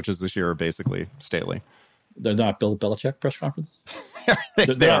NFL head coaches this year are basically Staley. They're not Bill Belichick press conferences?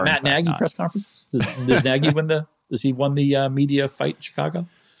 They're not Matt Nagy press conferences? Does Nagy does he win the media fight in Chicago?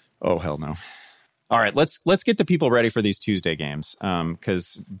 Oh, hell no. All right, let's get the people ready for these Tuesday games,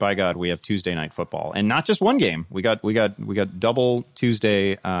 because by God, we have Tuesday night football, and not just one game. We got double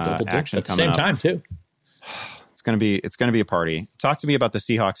Tuesday action at the coming same up. Time too. It's gonna be a party. Talk to me about the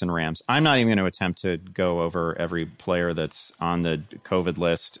Seahawks and Rams. I'm not even going to attempt to go over every player that's on the COVID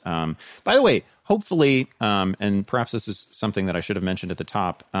list. By the way, hopefully, and perhaps this is something that I should have mentioned at the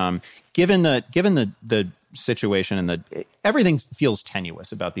top. Given the situation and everything feels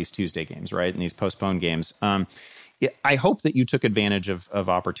tenuous about these Tuesday games, right? And these postponed games. I hope that you took advantage of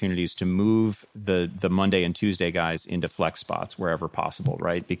opportunities to move the Monday and Tuesday guys into flex spots wherever possible,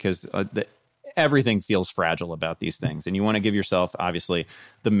 right? Because everything feels fragile about these things, and you want to give yourself, obviously,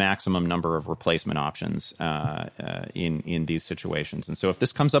 the maximum number of replacement options in these situations. And so if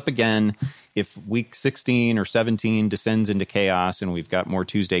this comes up again, if week 16 or 17 descends into chaos and we've got more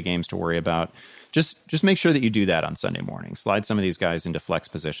Tuesday games to worry about, just make sure that you do that on Sunday morning. Slide some of these guys into flex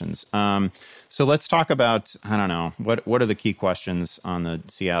positions. So let's talk about, I don't know, what are the key questions on the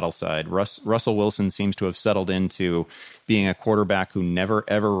Seattle side? Russell Wilson seems to have settled into being a quarterback who never,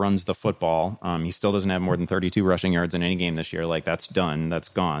 ever runs the football. He still doesn't have more than 32 rushing yards in any game this year. Like, that's done. That's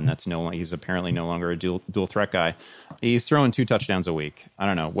gone. He's apparently no longer a dual threat guy. He's throwing 2 touchdowns a week. I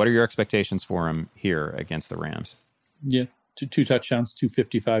don't know. What are your expectations for him here against the Rams? Yeah, two touchdowns,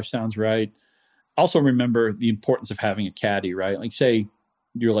 255 sounds right. Also remember the importance of having a caddy, right? Like say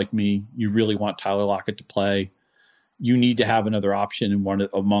you're like me, you really want Tyler Lockett to play. You need to have another option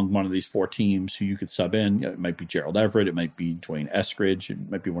among one of these four teams who you could sub in. You know, it might be Gerald Everett. It might be Dwayne Eskridge.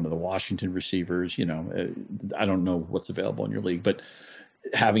 It might be one of the Washington receivers. You know, I don't know what's available in your league, but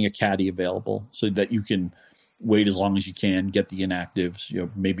having a caddy available so that you can wait as long as you can, get the inactives, you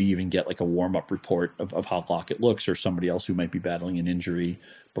know, maybe even get like a warm-up report of how Lockett looks or somebody else who might be battling an injury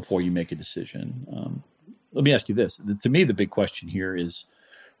before you make a decision. Let me ask you this. To me, the big question here is,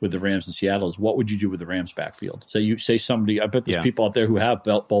 with the Rams in Seattle, is what would you do with the Rams backfield? Say somebody, I bet there's people out there who have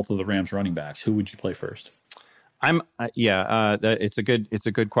both of the Rams running backs. Who would you play first? It's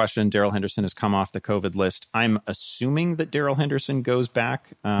a good question. Darrell Henderson has come off the COVID list. I'm assuming that Darrell Henderson goes back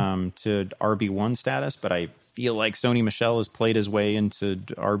to RB1 status, but I feel like Sony Michel has played his way into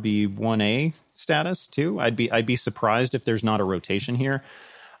RB1A status too. I'd be surprised if there's not a rotation here.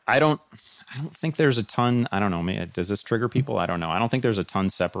 I don't think there's a ton. I don't know. Does this trigger people? I don't know. I don't think there's a ton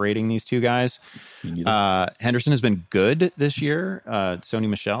separating these two guys. Henderson has been good this year. Sony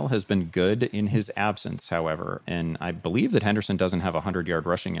Michel has been good in his absence, however. And I believe that Henderson doesn't have a 100-yard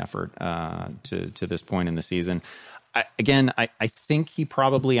rushing effort to this point in the season. I think he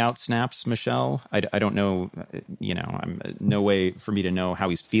probably outsnaps Michel. I don't know. You know, no way for me to know how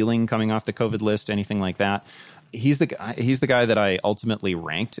he's feeling coming off the COVID list, anything like that. He's the guy that I ultimately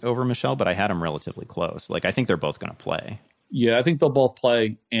ranked over Michel, but I had him relatively close. Like, I think they're both going to play. Yeah, I think they'll both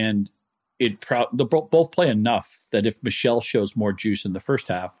play, and they'll both play enough that if Michel shows more juice in the first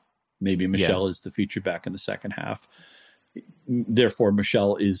half, maybe Michel is the featured back in the second half. Therefore,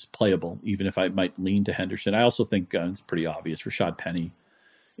 Michel is playable, even if I might lean to Henderson. I also think it's pretty obvious. Rashad Penny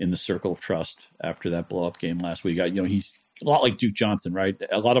in the circle of trust after that blow-up game last week. He's a lot like Duke Johnson, right?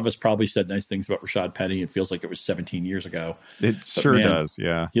 A lot of us probably said nice things about Rashad Penny. It feels like it was 17 years ago. It sure does,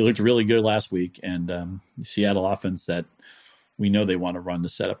 yeah. He looked really good last week, and the Seattle offense that we know they want to run to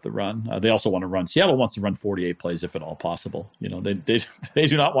set up the run. They also want to run. Seattle wants to run 48 plays if at all possible. You know, they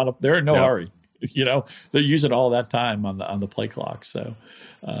do not want to. They're in no hurry. You know, they're using all that time on the play clock. So,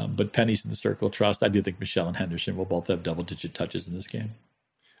 but Penny's in the circle of trust. I do think Michel and Henderson will both have double-digit touches in this game.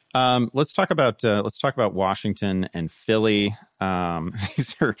 Let's talk about Washington and Philly.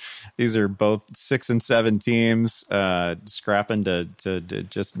 These are both 6 and 7 teams scrapping to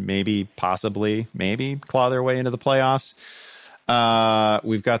just maybe claw their way into the playoffs.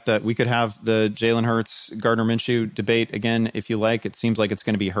 We could have the Jalen Hurts, Gardner Minshew debate again, if you like. It seems like it's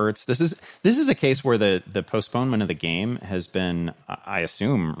going to be Hurts. This is a case where the postponement of the game has been, I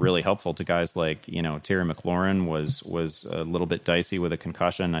assume, really helpful to guys like, you know, Terry McLaurin was a little bit dicey with a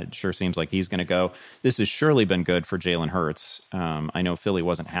concussion. It sure seems like he's going to go. This has surely been good for Jalen Hurts. I know Philly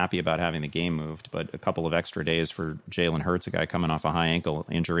wasn't happy about having the game moved, but a couple of extra days for Jalen Hurts, a guy coming off a high ankle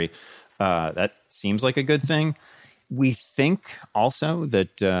injury, that seems like a good thing. We think also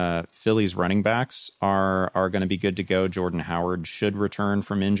that Philly's running backs are going to be good to go. Jordan Howard should return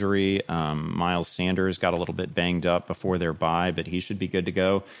from injury. Miles Sanders got a little bit banged up before their bye, but he should be good to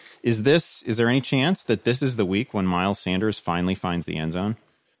go. Is there any chance that this is the week when Miles Sanders finally finds the end zone?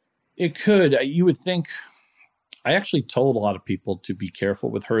 It could. You would think. I actually told a lot of people to be careful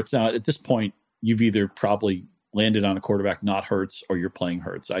with Hurts. Now, at this point, you've either probably landed on a quarterback not Hurts or you're playing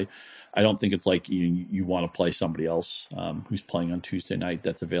Hurts. I don't think it's like you want to play somebody else who's playing on Tuesday night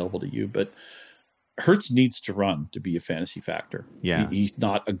that's available to you. But Hurts needs to run to be a fantasy factor. Yeah, he's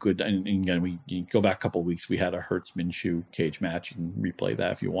not a good. And again, you go back a couple of weeks. We had a Hurts Minshew cage match. You can replay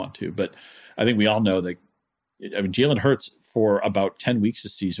that if you want to. But I think we all know that. I mean, Jalen Hurts for about 10 weeks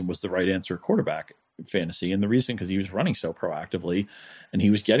this season was the right answer quarterback fantasy, and the reason because he was running so proactively and he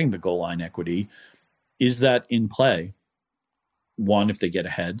was getting the goal line equity. Is that in play? One, if they get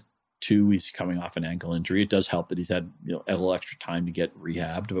ahead. Two, he's coming off an ankle injury. It does help that he's had a little extra time to get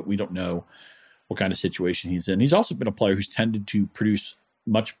rehabbed, but we don't know what kind of situation he's in. He's also been a player who's tended to produce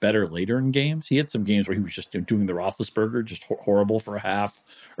much better later in games. He had some games where he was just doing the Roethlisberger, just horrible for a half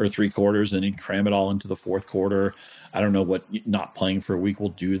or 3 quarters, and he'd cram it all into the fourth quarter. I don't know what not playing for a week will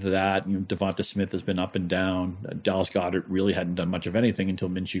do to that. Devonta Smith has been up and down. Dallas Goedert really hadn't done much of anything until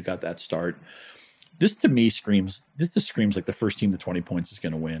Minshew got that start. This to me screams like the first team to 20 points is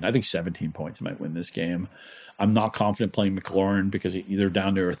going to win. I think 17 points might win this game. I'm not confident playing McLaurin because they're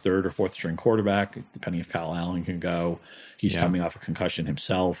down to a 3rd or 4th string quarterback, depending if Kyle Allen can go. He's coming off a concussion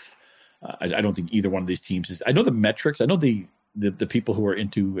himself. I don't think either one of these teams is. I know the metrics. I know the people who are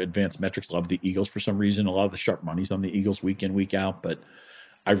into advanced metrics love the Eagles for some reason. A lot of the sharp money's on the Eagles week in, week out, but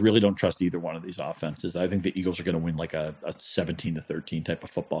I really don't trust either one of these offenses. I think the Eagles are going to win like a 17-13 type of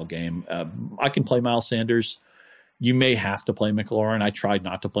football game. I can play Miles Sanders. You may have to play McLaurin. I tried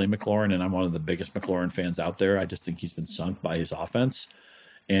not to play McLaurin, and I'm one of the biggest McLaurin fans out there. I just think he's been sunk by his offense.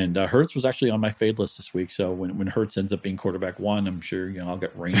 And Hurts was actually on my fade list this week. So when Hurts ends up being quarterback one, I'm sure I'll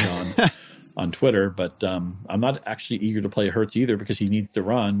get rained on Twitter. But I'm not actually eager to play Hurts either because he needs to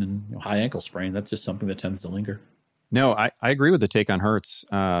run, and high ankle sprain, that's just something that tends to linger. No, I agree with the take on Hurts,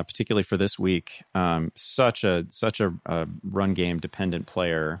 particularly for this week. Such a run game dependent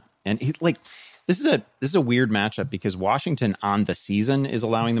player, and this is a weird matchup because Washington on the season is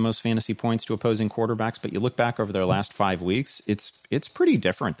allowing the most fantasy points to opposing quarterbacks, but you look back over their last 5 weeks, it's pretty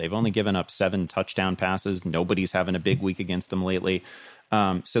different. They've only given up 7 touchdown passes. Nobody's having a big week against them lately.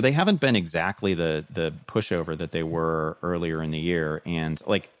 So they haven't been exactly the pushover that they were earlier in the year. And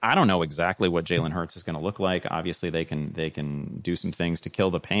I don't know exactly what Jalen Hurts is going to look like. Obviously they can do some things to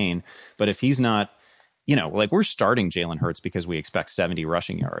kill the pain, but if he's not, we're starting Jalen Hurts because we expect 70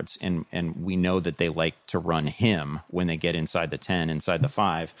 rushing yards, and we know that they like to run him when they get inside the 10, inside the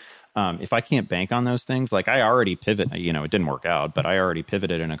 5. If I can't bank on those things, I already pivot, it didn't work out, but I already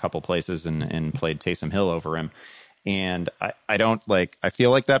pivoted in a couple places and played Taysom Hill over him. And I don't I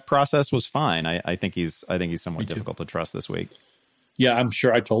feel like that process was fine. I think he's somewhat difficult to trust this week. Yeah, I'm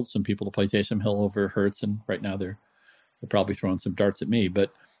sure I told some people to play Taysom Hill over Hurts, and right now they're probably throwing some darts at me,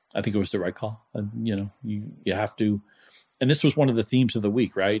 but I think it was the right call. You have to, and this was one of the themes of the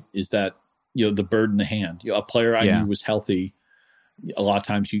week, right? Is that, the bird in the hand. A player I knew was healthy. A lot of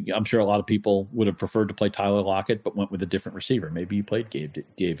times, I'm sure a lot of people would have preferred to play Tyler Lockett, but went with a different receiver. Maybe you played Gabe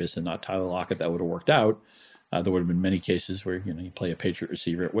Davis and not Tyler Lockett. That would have worked out. There would have been many cases where, you play a Patriot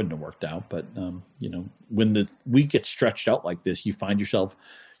receiver, it wouldn't have worked out. But, when the week gets stretched out like this, you find yourself,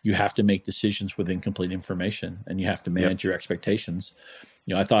 you have to make decisions with incomplete information, and you have to manage your expectations.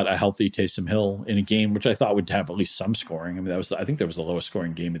 I thought a healthy Taysom Hill in a game, which I thought would have at least some scoring. I mean, I think that was the lowest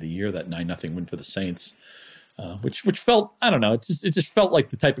scoring game of the year, that 9-0 win for the Saints, which felt, I don't know, it just felt like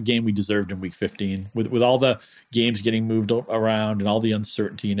the type of game we deserved in week 15 with all the games getting moved around and all the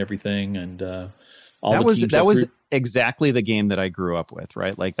uncertainty and everything. And that was exactly the game that I grew up with,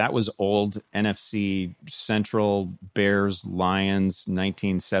 right? That was old NFC Central Bears Lions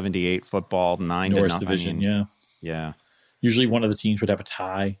 1978 football, 9-0 North Division. Yeah. Usually one of the teams would have a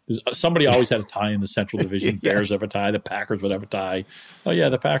tie. Somebody always had a tie in the Central Division. Yes. Bears have a tie. The Packers would have a tie. Oh, yeah,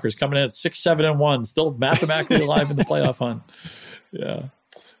 the Packers coming in at 6-7-1, still mathematically alive in the playoff hunt. Yeah.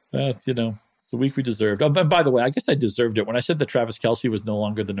 It's the week we deserved. Oh, and by the way, I guess I deserved it. When I said that Travis Kelce was no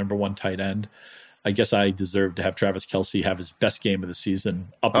longer the number 1 tight end, I guess I deserved to have Travis Kelce have his best game of the season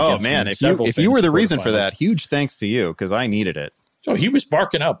up against me. If you were the reason for that, huge thanks to you, because I needed it. So he was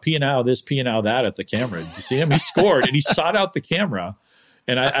barking out P&Ow this, P&Ow that at the camera. Did you see him? He scored and he sought out the camera.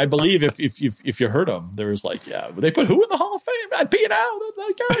 And I believe if you heard him, there was they put who in the Hall of Fame? P&Ow,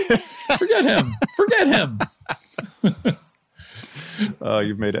 that guy. Forget him.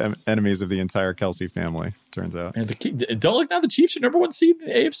 You've made enemies of the entire Kelce family, turns out. And don't look now, the Chiefs are number 1 seed in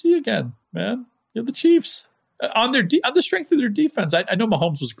the AFC again, man. The Chiefs on the strength of their defense. I know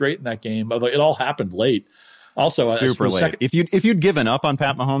Mahomes was great in that game, although it all happened late. Also, super late. If you'd given up on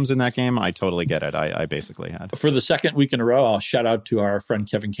Pat Mahomes in that game, I totally get it. I basically had. For the second week in a row, I'll shout out to our friend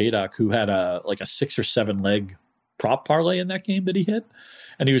Kevin Kadok, who had a 6 or 7 leg prop parlay in that game that he hit.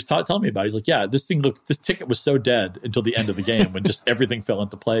 And he was telling me about it. He's like, yeah, this ticket was so dead until the end of the game when just everything fell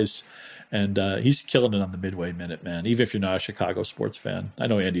into place. And he's killing it on the midway minute, man, even if you're not a Chicago sports fan. I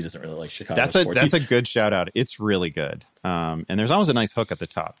know Andy doesn't really like Chicago sports. That's a good shout out. It's really good. And there's always a nice hook at the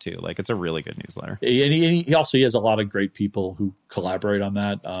top, too. It's a really good newsletter. And he has a lot of great people who collaborate on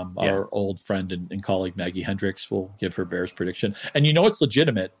that. Our old friend and colleague Maggie Hendricks will give her Bears prediction. And it's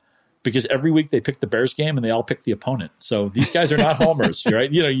legitimate, because every week they pick the Bears game and they all pick the opponent. So these guys are not homers,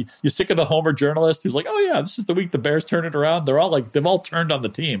 right? You're sick of the homer journalist who's like, oh yeah, this is the week the Bears turn it around. They're all they've all turned on the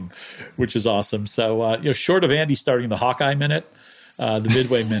team, which is awesome. So short of Andy starting the Hawkeye minute, the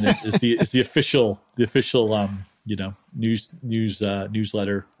midway minute is the official newsletter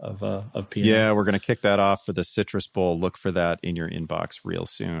of PN. Yeah, we're going to kick that off for the Citrus Bowl. Look for that in your inbox real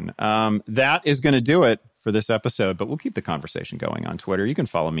soon. That is going to do it for this episode, but we'll keep the conversation going on Twitter. You can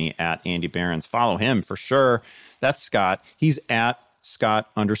follow me at Andy Behrens. Follow him for sure. That's Scott. He's at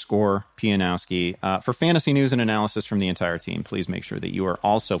Scott_Pianowski. For fantasy news and analysis from the entire team, please make sure that you are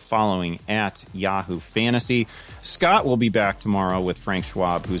also following at Yahoo Fantasy. Scott will be back tomorrow with Frank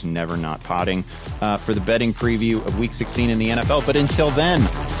Schwab, who's never not potting, for the betting preview of Week 16 in the NFL. But until then,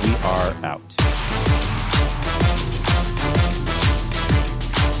 we are out.